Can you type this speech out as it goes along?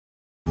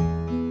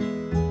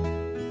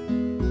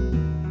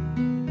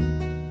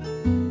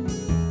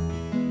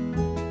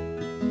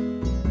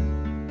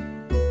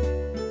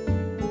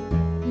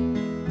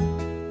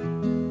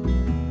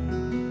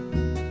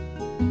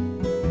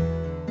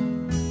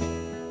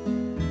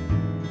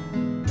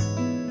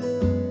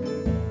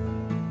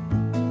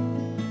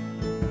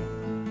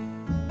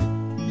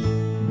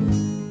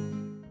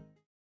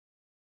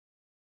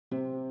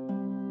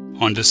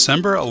On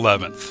December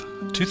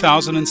 11th,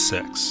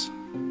 2006,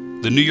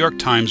 the New York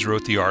Times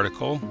wrote the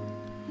article,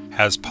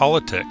 "Has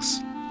Politics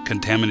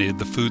Contaminated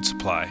the Food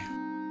Supply?"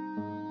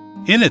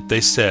 In it they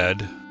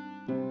said,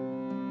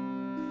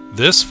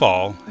 "This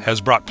fall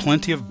has brought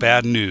plenty of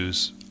bad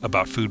news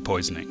about food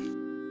poisoning.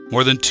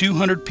 More than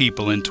 200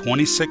 people in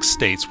 26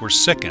 states were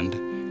sickened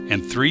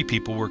and 3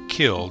 people were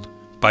killed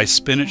by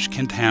spinach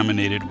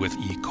contaminated with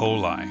E.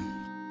 coli.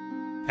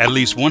 At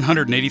least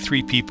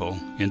 183 people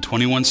in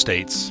 21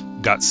 states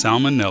got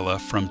salmonella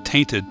from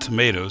tainted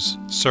tomatoes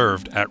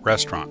served at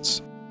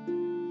restaurants.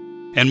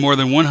 And more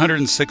than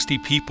 160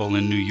 people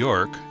in New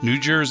York, New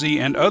Jersey,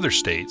 and other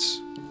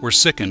states were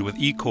sickened with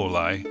E.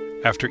 coli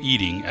after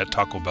eating at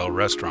Taco Bell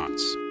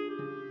restaurants."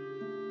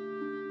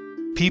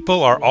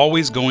 People are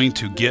always going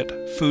to get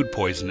food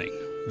poisoning.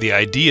 The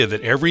idea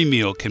that every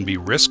meal can be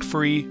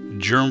risk-free,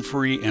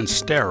 germ-free, and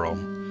sterile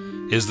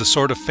is the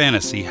sort of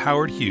fantasy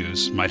Howard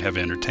Hughes might have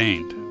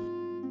entertained.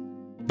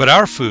 But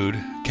our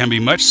food can be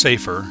much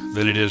safer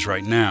than it is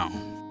right now.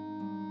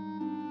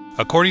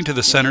 According to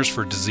the Centers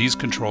for Disease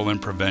Control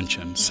and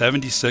Prevention,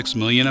 76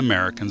 million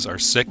Americans are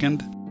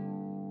sickened,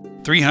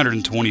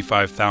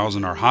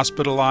 325,000 are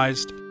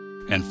hospitalized,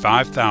 and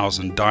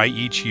 5,000 die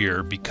each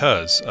year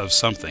because of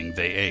something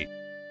they ate.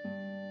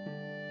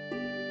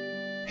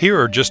 Here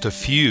are just a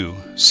few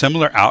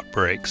similar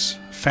outbreaks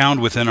found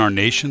within our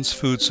nation's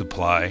food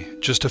supply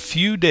just a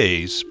few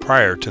days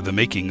prior to the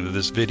making of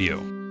this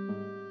video.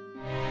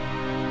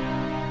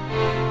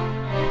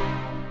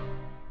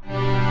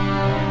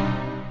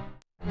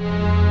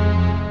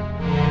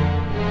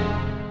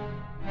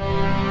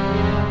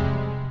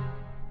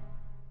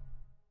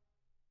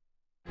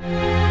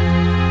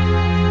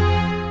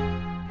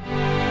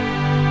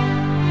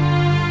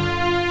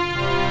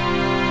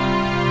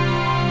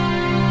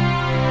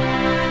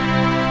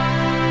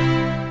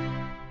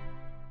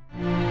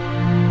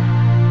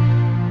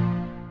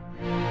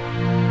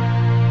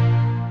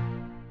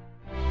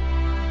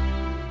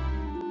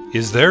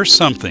 Is there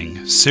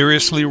something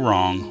seriously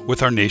wrong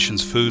with our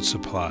nation's food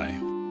supply?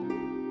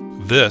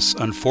 This,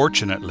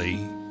 unfortunately,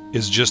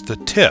 is just the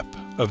tip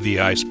of the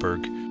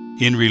iceberg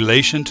in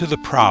relation to the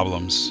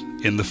problems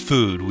in the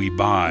food we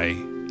buy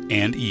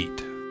and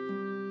eat.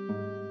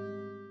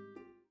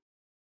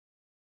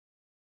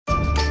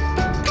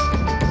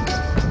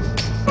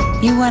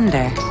 You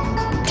wonder,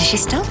 does she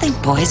still think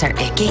boys are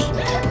icky?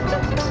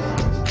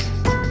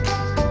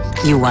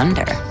 You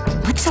wonder,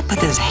 what's up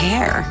with his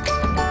hair?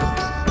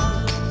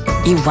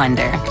 You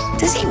wonder,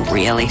 does he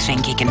really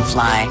think he can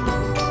fly?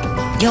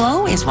 You'll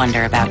always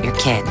wonder about your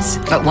kids,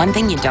 but one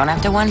thing you don't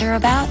have to wonder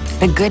about?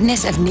 The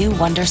goodness of new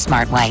Wonder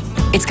Smart White.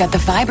 It's got the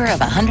fiber of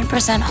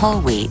 100%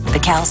 whole wheat, the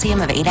calcium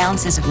of 8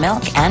 ounces of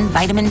milk, and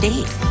vitamin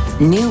D.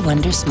 New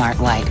Wonder Smart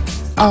White.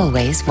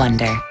 Always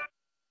wonder.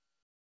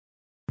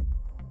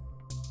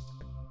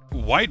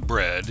 White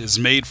bread is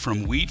made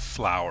from wheat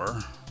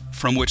flour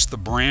from which the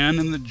bran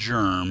and the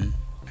germ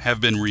have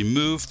been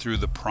removed through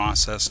the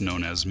process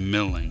known as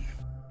milling.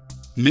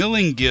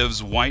 Milling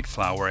gives white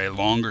flour a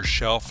longer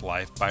shelf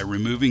life by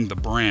removing the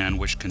bran,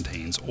 which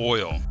contains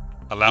oil,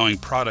 allowing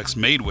products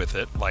made with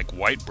it, like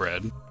white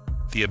bread,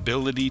 the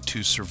ability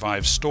to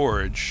survive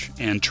storage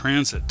and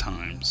transit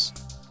times.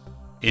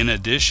 In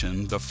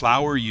addition, the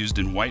flour used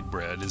in white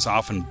bread is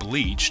often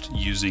bleached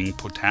using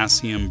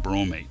potassium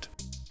bromate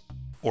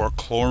or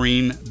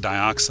chlorine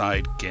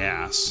dioxide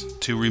gas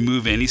to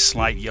remove any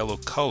slight yellow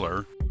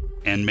color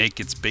and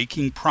make its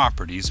baking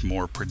properties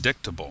more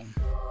predictable.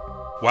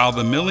 While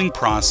the milling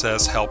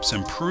process helps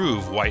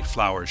improve white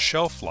flour's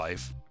shelf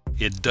life,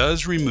 it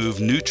does remove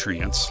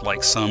nutrients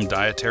like some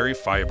dietary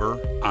fiber,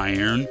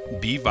 iron,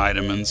 B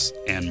vitamins,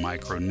 and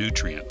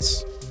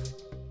micronutrients.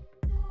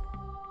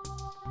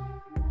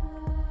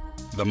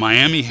 The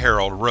Miami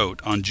Herald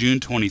wrote on June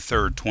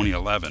 23,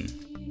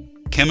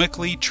 2011,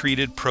 "Chemically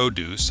treated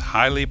produce,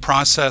 highly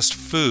processed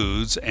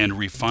foods, and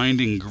refined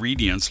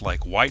ingredients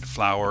like white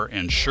flour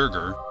and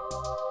sugar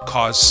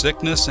cause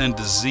sickness and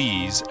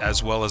disease,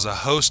 as well as a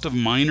host of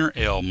minor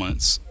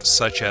ailments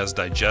such as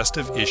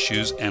digestive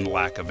issues and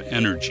lack of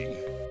energy."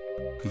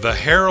 The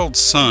Herald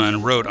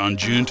Sun wrote on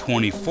June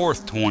 24,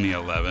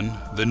 2011,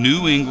 "The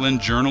New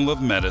England Journal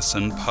of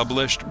Medicine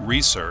published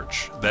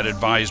research that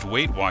advised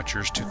Weight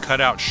Watchers to cut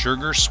out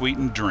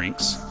sugar-sweetened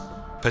drinks,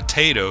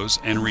 potatoes,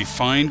 and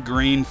refined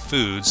grain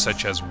foods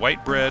such as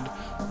white bread,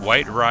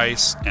 white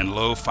rice, and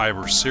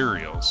low-fiber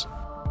cereals.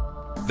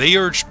 They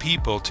urged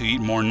people to eat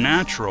more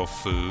natural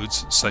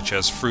foods such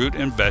as fruit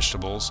and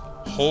vegetables,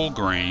 whole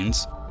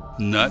grains,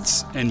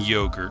 nuts, and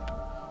yogurt,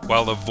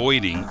 while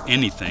avoiding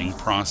anything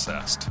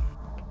processed."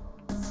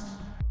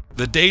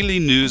 The Daily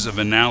News of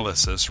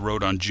Analysis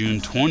wrote on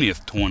June 20,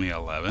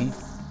 2011,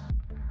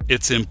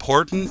 "It's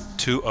important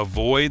to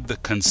avoid the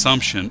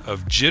consumption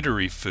of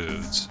jittery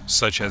foods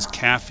such as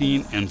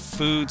caffeine and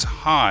foods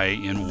high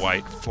in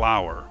white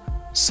flour,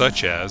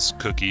 such as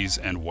cookies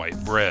and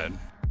white bread,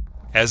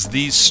 as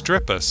these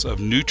strip us of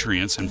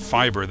nutrients and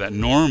fiber that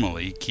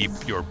normally keep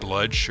your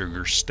blood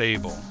sugar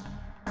stable.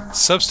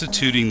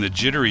 Substituting the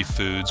jittery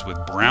foods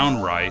with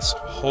brown rice,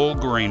 whole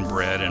grain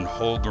bread, and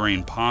whole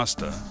grain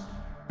pasta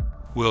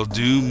will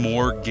do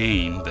more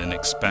gain than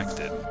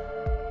expected.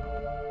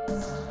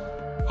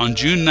 On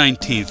June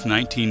 19,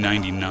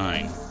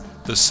 1999,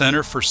 the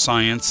Center for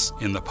Science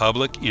in the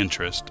Public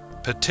Interest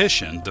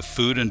petitioned the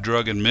Food and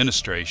Drug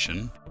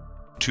Administration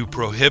to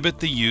prohibit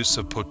the use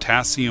of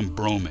potassium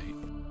bromate,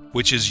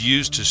 which is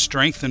used to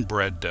strengthen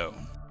bread dough.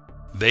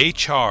 They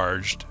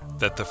charged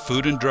that the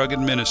Food and Drug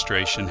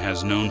Administration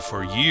has known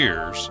for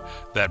years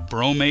that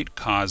bromate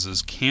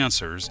causes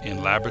cancers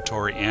in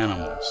laboratory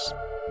animals,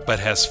 but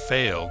has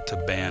failed to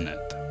ban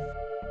it.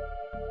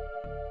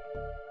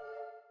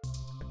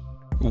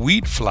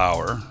 Wheat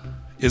flour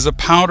is a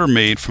powder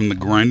made from the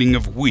grinding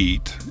of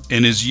wheat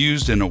and is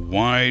used in a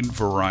wide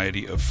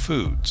variety of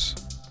foods.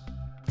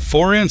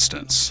 For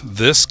instance,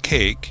 this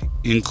cake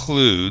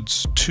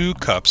includes 2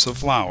 cups of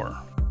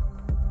flour.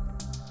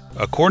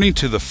 According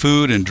to the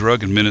Food and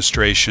Drug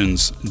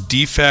Administration's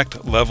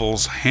Defect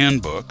Levels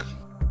Handbook,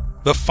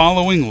 the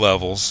following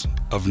levels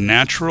of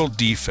natural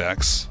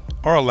defects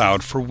are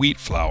allowed for wheat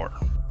flour.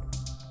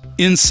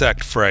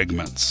 Insect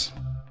fragments,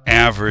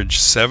 average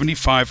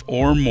 75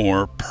 or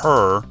more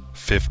per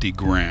 50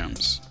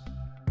 grams.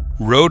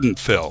 Rodent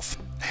filth,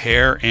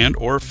 hair and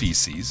or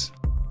feces,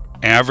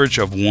 average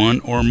of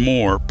 1 or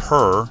more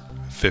per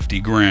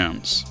 50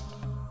 grams.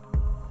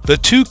 The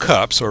 2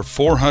 cups or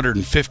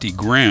 450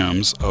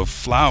 grams of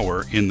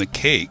flour in the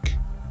cake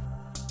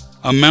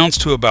amounts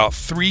to about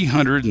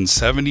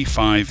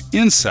 375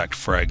 insect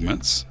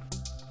fragments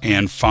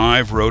and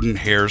 5 rodent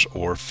hairs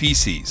or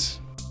feces.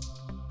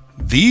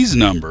 These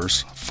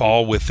numbers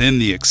fall within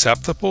the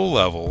acceptable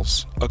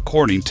levels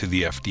according to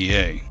the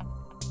FDA.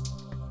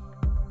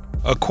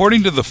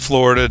 According to the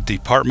Florida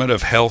Department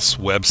of Health's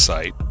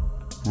website,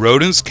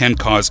 rodents can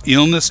cause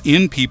illness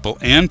in people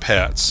and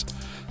pets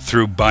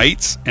through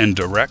bites and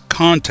direct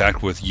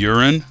contact with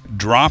urine,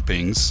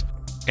 droppings,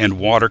 and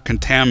water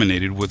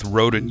contaminated with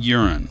rodent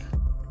urine.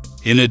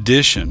 In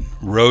addition,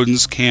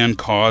 rodents can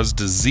cause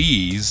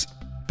disease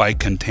by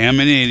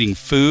contaminating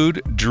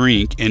food,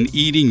 drink, and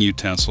eating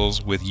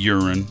utensils with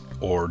urine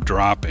or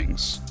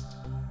droppings.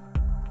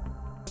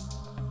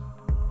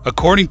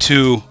 According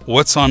to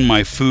What's on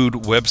My Food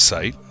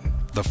website,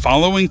 the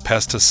following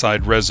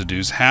pesticide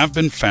residues have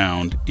been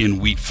found in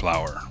wheat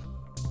flour.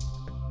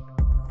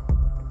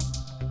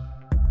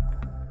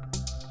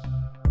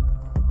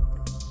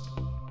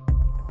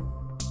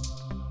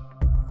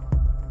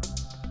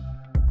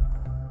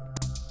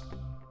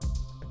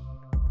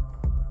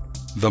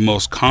 The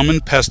most common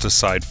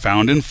pesticide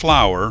found in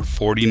flour,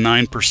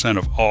 49%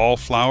 of all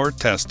flour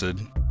tested,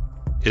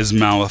 is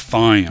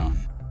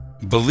malathion,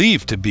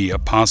 believed to be a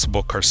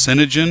possible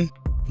carcinogen,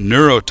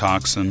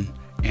 neurotoxin,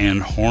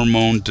 and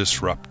hormone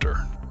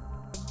disruptor.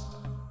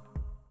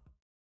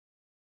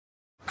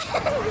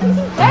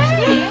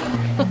 Hey!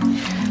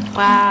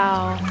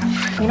 Wow.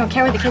 You don't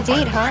care what the kids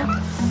eat, huh?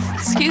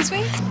 Excuse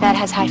me? That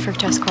has high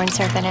fructose corn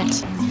syrup in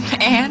it.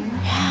 And?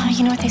 Yeah,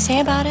 you know what they say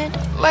about it?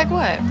 Like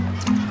what?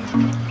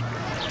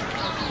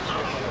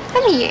 I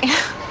mean,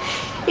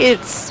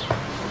 it's...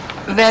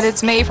 That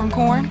it's made from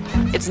corn,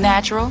 it's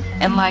natural,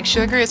 and like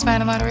sugar, it's fine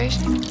in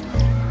moderation?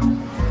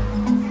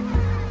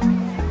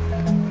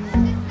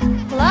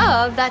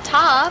 Love that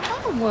top.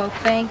 Oh, well,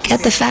 thank you.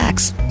 Get the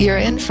facts. You're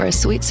in for a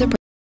sweet surprise.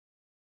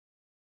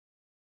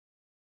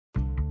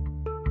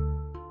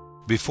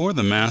 Before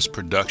the mass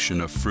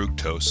production of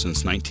fructose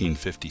since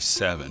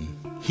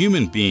 1957,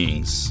 human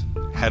beings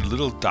had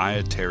little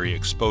dietary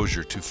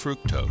exposure to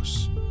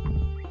fructose.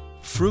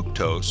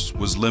 Fructose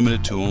was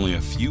limited to only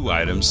a few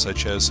items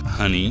such as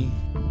honey,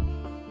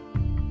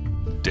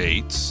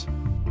 dates,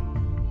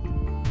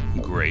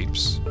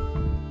 grapes,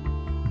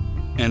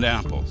 and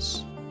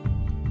apples.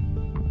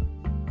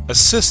 A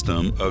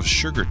system of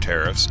sugar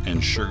tariffs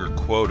and sugar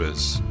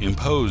quotas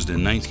imposed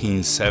in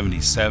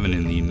 1977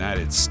 in the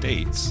United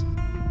States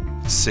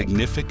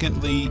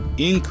significantly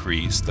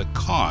increased the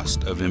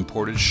cost of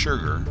imported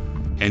sugar,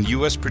 and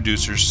U.S.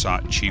 producers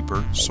sought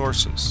cheaper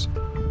sources.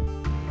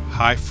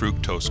 High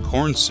fructose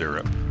corn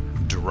syrup,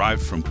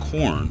 derived from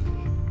corn,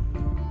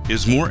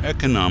 is more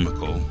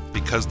economical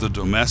because the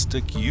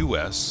domestic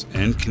U.S.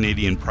 and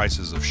Canadian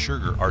prices of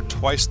sugar are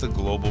twice the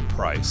global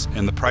price,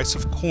 and the price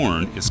of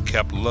corn is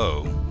kept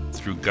low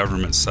through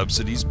government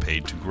subsidies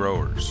paid to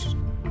growers.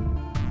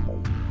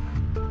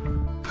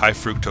 High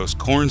fructose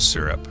corn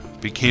syrup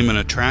became an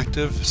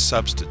attractive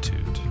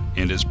substitute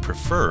and is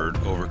preferred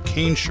over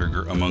cane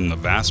sugar among the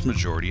vast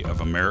majority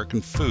of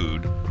American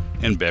food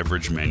and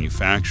beverage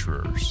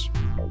manufacturers.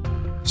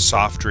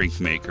 Soft drink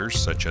makers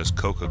such as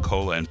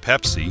Coca-Cola and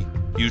Pepsi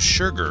use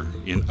sugar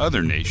in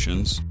other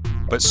nations,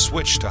 but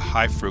switched to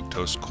high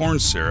fructose corn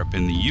syrup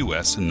in the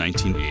U.S. in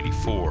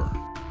 1984.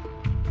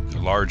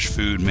 Large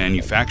food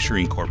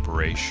manufacturing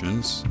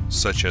corporations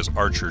such as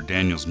Archer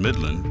Daniels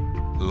Midland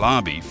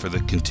lobby for the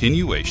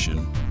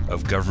continuation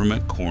of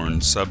government corn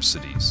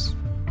subsidies.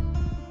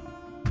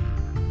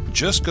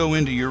 Just go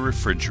into your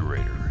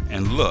refrigerator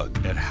and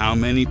look at how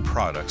many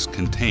products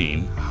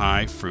contain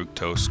high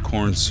fructose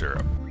corn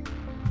syrup.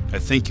 I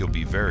think you'll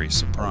be very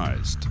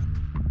surprised.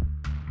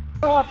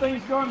 How are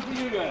things going for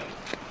you guys?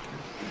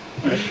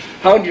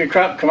 How did your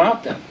crop come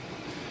out then?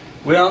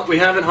 Well, we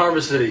haven't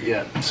harvested it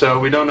yet, so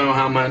we don't know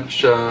how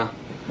much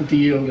What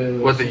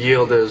the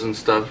yield is and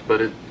stuff.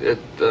 But it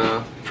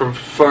from as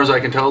far as I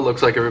can tell, it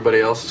looks like everybody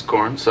else's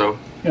corn. So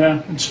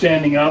yeah, it's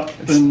standing up.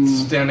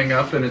 It's standing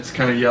up, and it's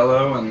kind of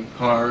yellow and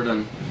hard.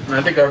 And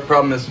I think our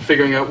problem is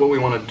figuring out what we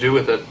want to do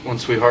with it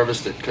once we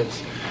harvest it,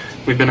 because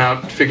we've been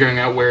out figuring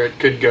out where it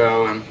could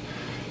go, and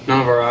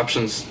none of our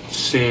options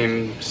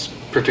seem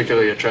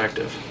particularly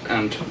attractive.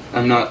 And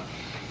I'm not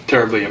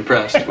terribly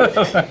impressed with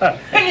it.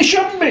 And you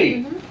shouldn't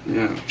be.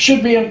 Yeah.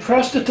 Should be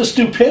impressed at the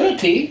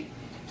stupidity.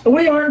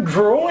 We aren't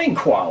growing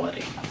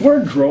quality.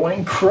 We're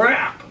growing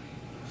crap.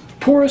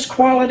 Poorest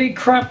quality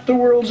crap the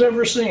world's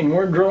ever seen.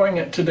 We're growing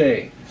it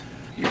today.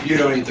 You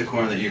don't eat the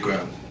corn that you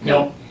grow?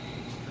 No.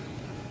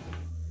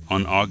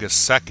 On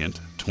August 2nd,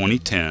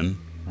 2010,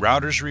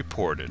 Reuters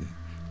reported,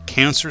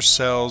 cancer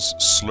cells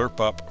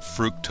slurp up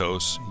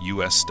fructose,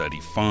 U.S.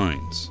 study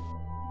finds.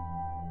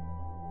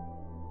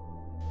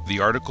 The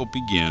article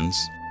begins,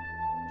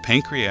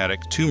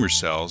 pancreatic tumor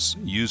cells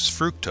use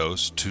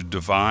fructose to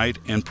divide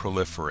and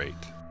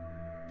proliferate.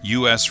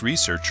 U.S.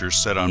 researchers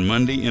said on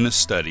Monday in a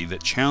study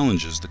that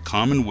challenges the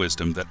common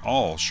wisdom that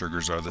all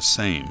sugars are the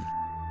same.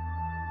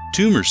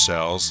 Tumor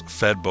cells,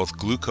 fed both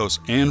glucose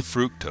and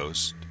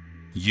fructose,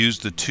 use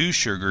the two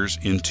sugars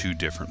in two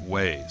different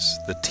ways,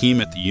 the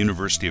team at the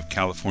University of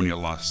California,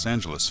 Los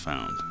Angeles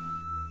found.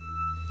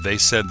 They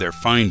said their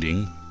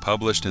finding,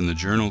 published in the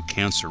journal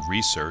Cancer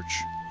Research,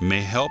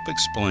 may help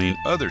explain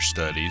other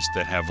studies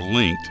that have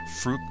linked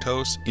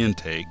fructose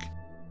intake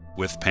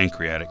with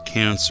pancreatic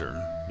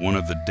cancer, one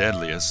of the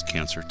deadliest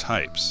cancer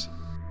types.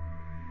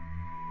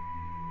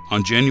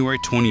 On January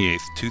 28,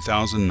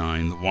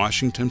 2009, the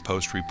Washington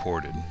Post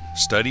reported,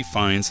 study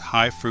finds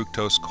high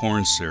fructose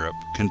corn syrup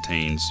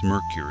contains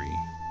mercury.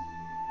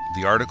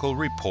 The article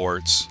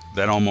reports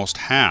that almost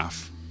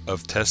half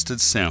of tested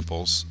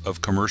samples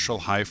of commercial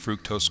high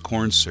fructose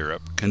corn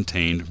syrup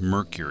contained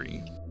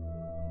mercury,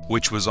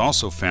 which was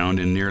also found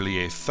in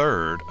nearly a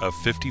third of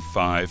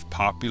 55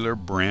 popular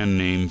brand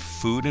name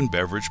food and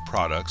beverage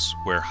products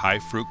where high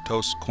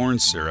fructose corn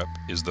syrup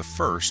is the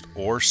first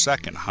or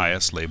second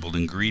highest labeled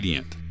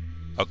ingredient,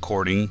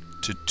 according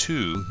to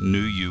 2 new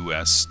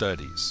U.S.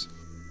 studies.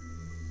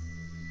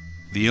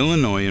 The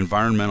Illinois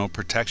Environmental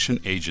Protection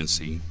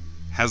Agency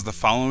has the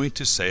following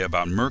to say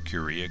about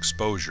mercury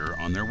exposure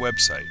on their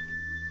website.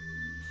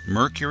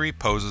 Mercury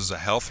poses a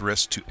health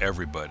risk to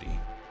everybody,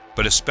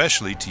 but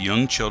especially to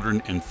young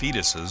children and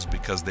fetuses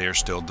because they are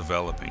still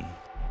developing.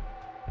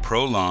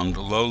 Prolonged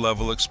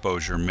low-level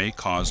exposure may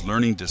cause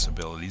learning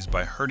disabilities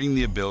by hurting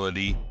the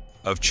ability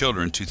of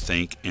children to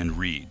think and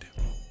read.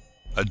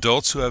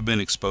 Adults who have been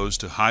exposed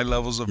to high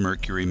levels of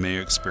mercury may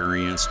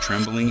experience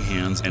trembling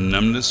hands and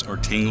numbness or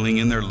tingling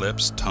in their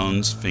lips,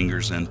 tongues,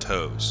 fingers, and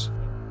toes.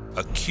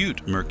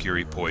 Acute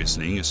mercury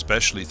poisoning,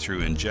 especially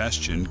through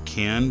ingestion,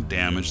 can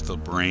damage the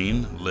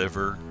brain,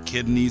 liver,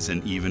 kidneys,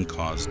 and even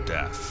cause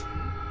death.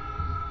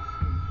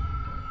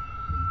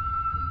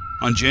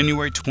 On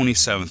January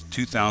 27,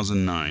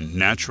 2009,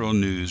 Natural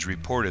News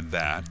reported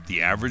that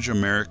the average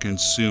American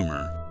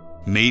consumer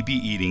may be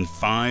eating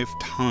 5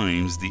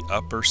 times the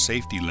upper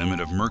safety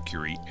limit of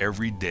mercury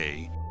every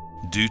day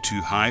due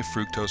to high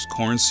fructose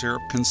corn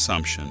syrup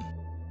consumption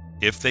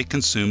if they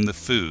consume the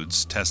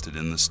foods tested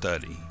in the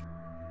study.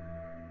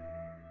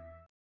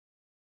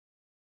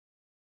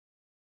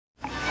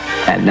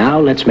 And now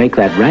let's make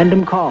that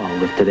random call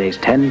with today's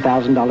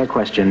 $10,000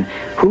 question.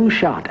 Who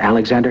shot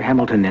Alexander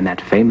Hamilton in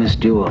that famous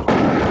duel?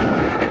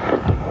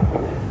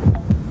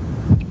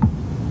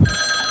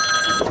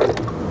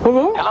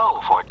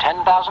 Hello, for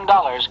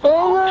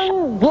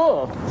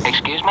 $10,000.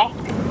 Excuse me?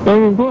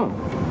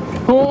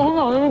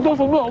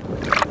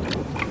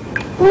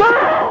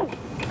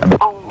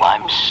 Oh,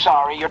 I'm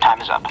sorry, your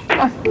time is up.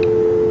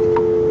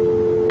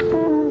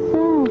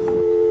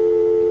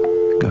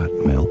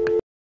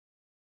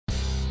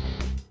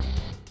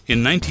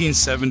 In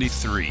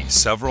 1973,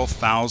 several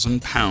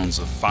thousand pounds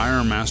of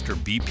Firemaster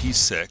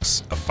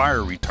BP6, a fire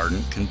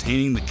retardant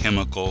containing the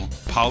chemical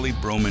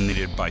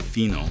polybrominated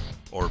biphenyl,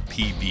 or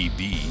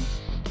PBB,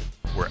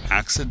 were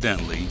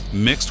accidentally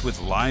mixed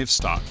with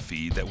livestock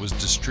feed that was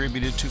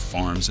distributed to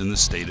farms in the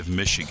state of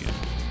Michigan.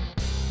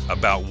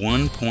 About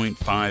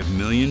 1.5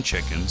 million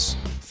chickens,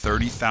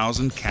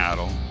 30,000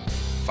 cattle,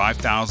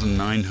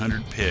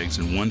 5,900 pigs,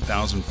 and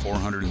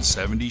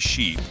 1,470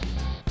 sheep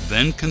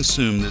then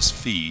consumed this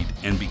feed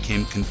and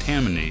became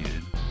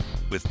contaminated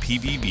with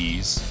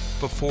PBBs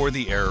before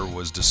the error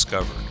was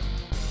discovered.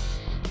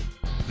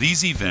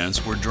 These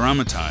events were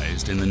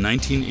dramatized in the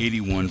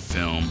 1981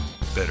 film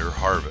Bitter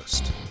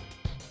Harvest.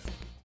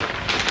 What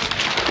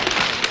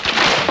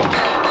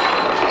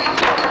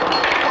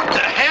the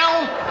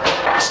hell?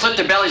 Slit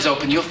their bellies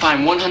open, you'll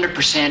find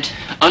 100%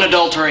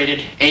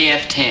 unadulterated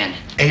AF10.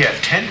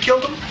 AF10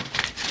 killed him?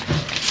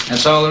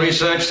 That's all the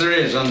research there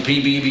is on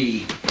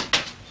PBB.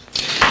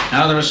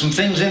 Now, there are some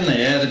things in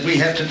there that we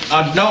have to...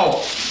 no!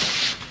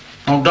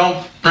 Oh,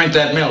 don't drink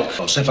that milk.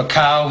 If a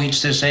cow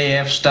eats this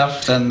AF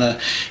stuff, then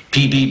the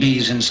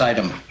PBB's inside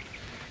them.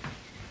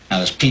 Now,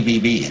 there's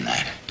PBB in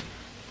that.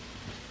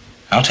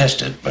 I'll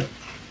test it, but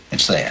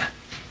it's there.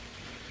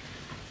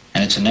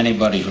 And it's in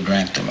anybody who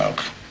drank the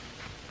milk.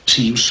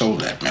 See, you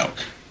sold that milk.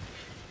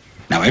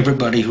 Now,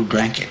 everybody who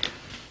drank it.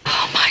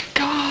 Oh, my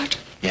God.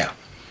 Yeah.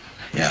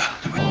 Yeah.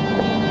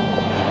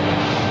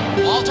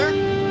 Walter?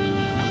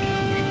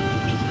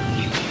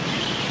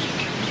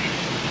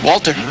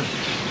 Walter?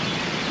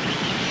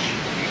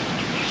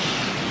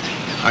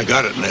 I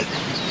got it, Ned.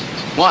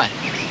 What?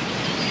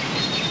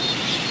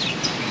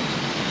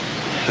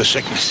 The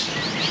sickness.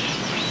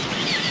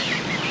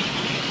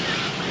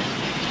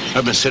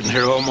 I've been sitting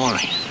here all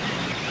morning.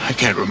 I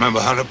can't remember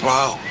how to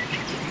plow.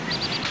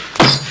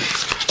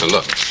 Now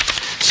look,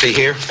 see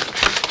here?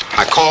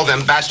 I called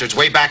them bastards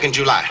way back in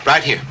July,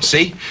 right here,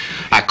 see?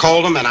 I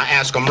called them and I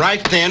asked them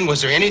right then, was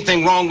there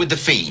anything wrong with the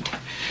feed?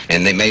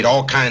 And they made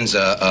all kinds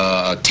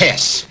of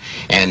tests,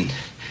 and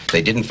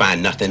they didn't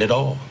find nothing at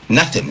all.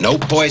 Nothing, no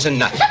poison,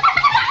 nothing.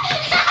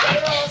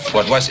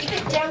 What was it?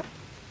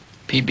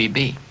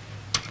 PBB.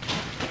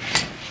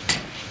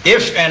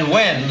 If and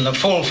when the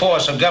full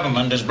force of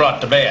government is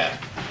brought to bear,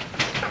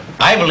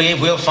 I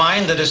believe we'll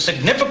find that a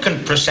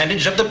significant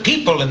percentage of the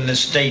people in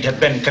this state have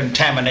been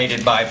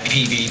contaminated by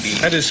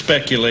PBB. That is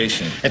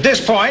speculation. At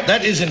this point,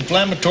 That is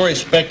inflammatory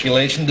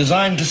speculation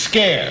designed to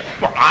scare.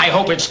 well, I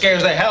hope it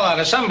scares the hell out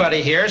of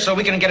somebody here so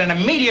we can get an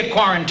immediate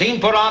quarantine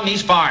put on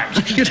these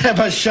farms. You'd have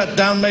us shut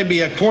down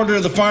maybe a quarter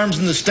of the farms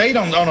in the state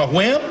on a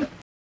whim?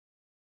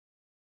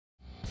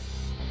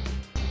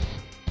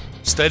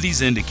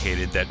 Studies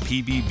indicated that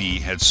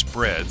PBB had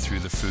spread through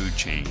the food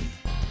chain.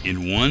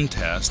 In one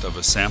test of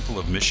a sample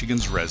of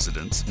Michigan's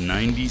residents,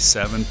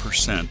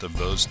 97% of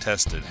those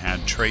tested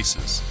had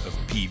traces of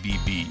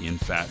PBB in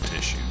fat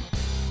tissue.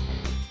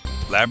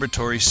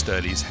 Laboratory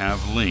studies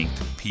have linked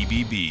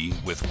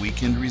PBB with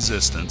weakened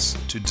resistance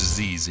to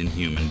disease in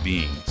human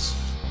beings.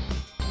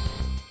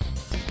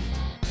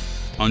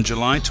 On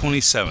July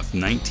 27,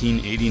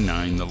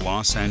 1989, the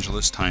Los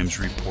Angeles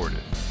Times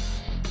reported,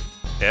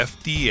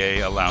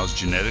 FDA allows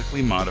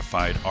genetically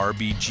modified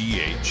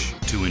RBGH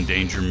to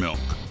endanger milk.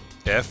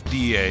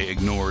 FDA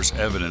ignores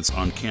evidence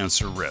on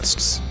cancer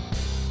risks.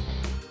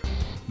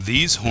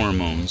 These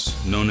hormones,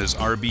 known as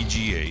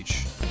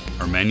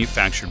RBGH, are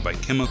manufactured by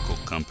chemical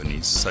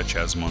companies such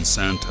as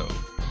Monsanto.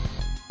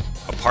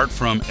 Apart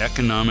from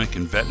economic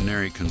and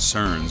veterinary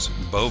concerns,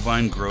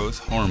 bovine growth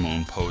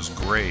hormone pose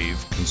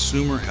grave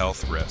consumer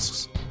health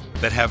risks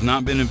that have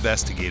not been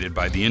investigated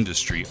by the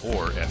industry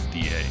or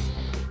FDA.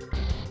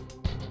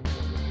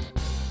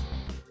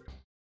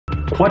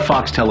 What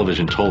Fox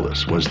Television told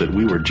us was that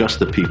we were just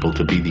the people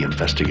to be the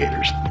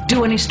investigators.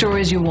 Do any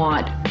stories you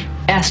want,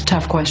 ask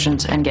tough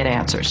questions, and get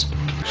answers.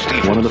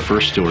 One of the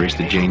first stories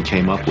that Jane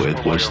came up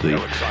with was the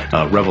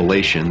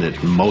revelation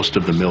that most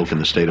of the milk in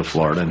the state of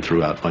Florida and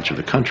throughout much of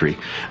the country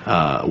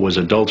was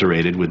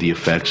adulterated with the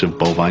effects of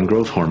bovine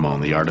growth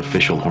hormone, the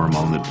artificial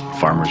hormone that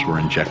farmers were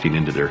injecting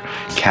into their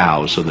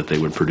cows so that they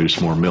would produce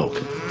more milk.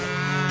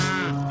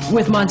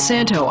 With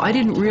Monsanto, I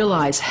didn't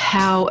realize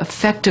how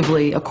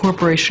effectively a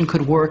corporation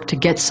could work to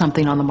get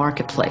something on the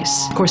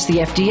marketplace. Of course, the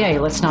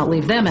FDA, let's not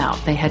leave them out.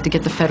 They had to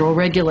get the federal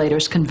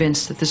regulators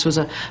convinced that this was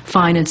a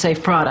fine and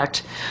safe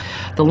product.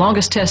 The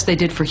longest test they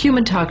did for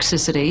human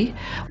toxicity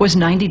was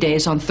 90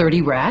 days on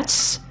 30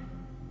 rats.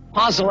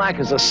 Posilac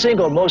is the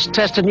single most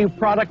tested new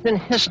product in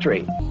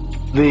history.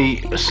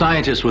 The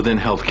scientists within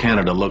Health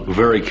Canada looked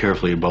very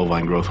carefully at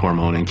bovine growth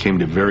hormone and came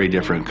to very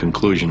different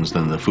conclusions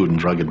than the Food and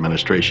Drug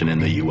Administration in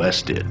the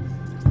U.S. did.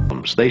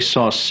 They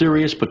saw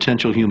serious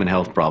potential human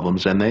health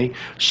problems, and they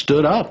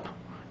stood up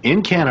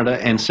in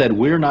Canada and said,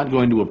 we're not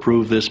going to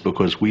approve this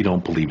because we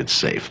don't believe it's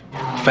safe.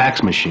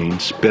 Fax machine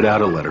spit out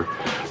a letter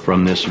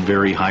from this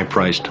very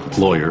high-priced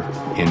lawyer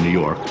in New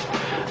York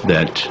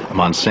that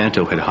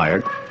Monsanto had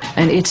hired.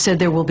 And it said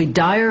there will be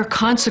dire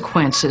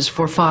consequences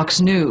for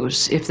Fox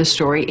News if the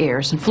story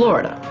airs in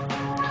Florida.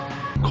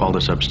 Called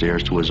us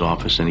upstairs to his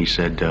office and he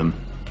said,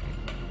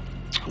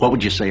 what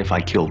would you say if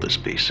I killed this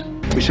piece?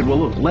 We said, well,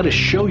 look, let us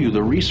show you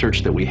the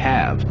research that we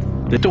have.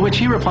 To which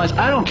he replies,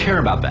 I don't care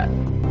about that.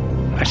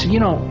 I said, you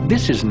know,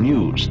 this is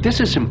news.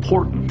 This is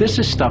important. This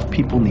is stuff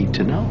people need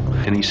to know.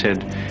 And he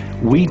said,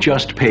 we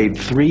just paid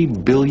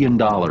 $3 billion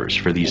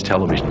for these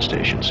television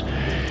stations.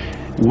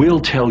 We'll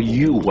tell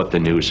you what the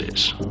news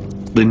is.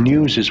 The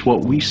news is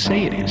what we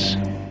say it is.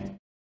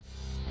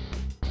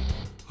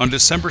 On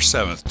December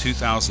 7,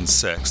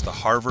 2006, the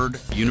Harvard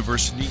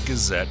University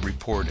Gazette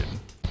reported,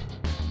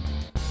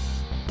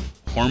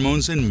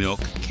 hormones in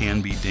milk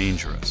can be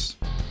dangerous.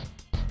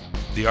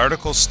 The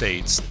article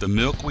states, the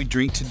milk we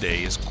drink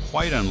today is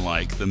quite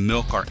unlike the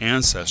milk our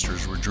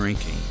ancestors were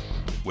drinking,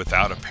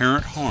 without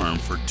apparent harm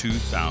for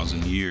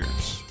 2,000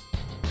 years.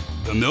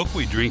 The milk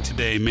we drink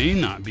today may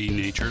not be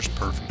nature's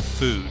perfect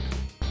food.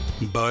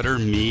 Butter,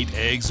 meat,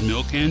 eggs,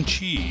 milk, and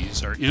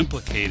cheese are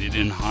implicated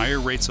in higher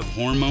rates of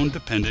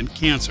hormone-dependent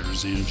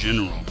cancers in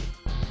general.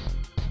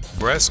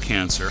 breast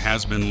cancer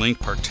has been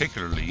linked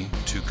particularly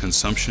to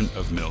consumption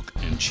of milk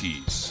and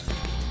cheese.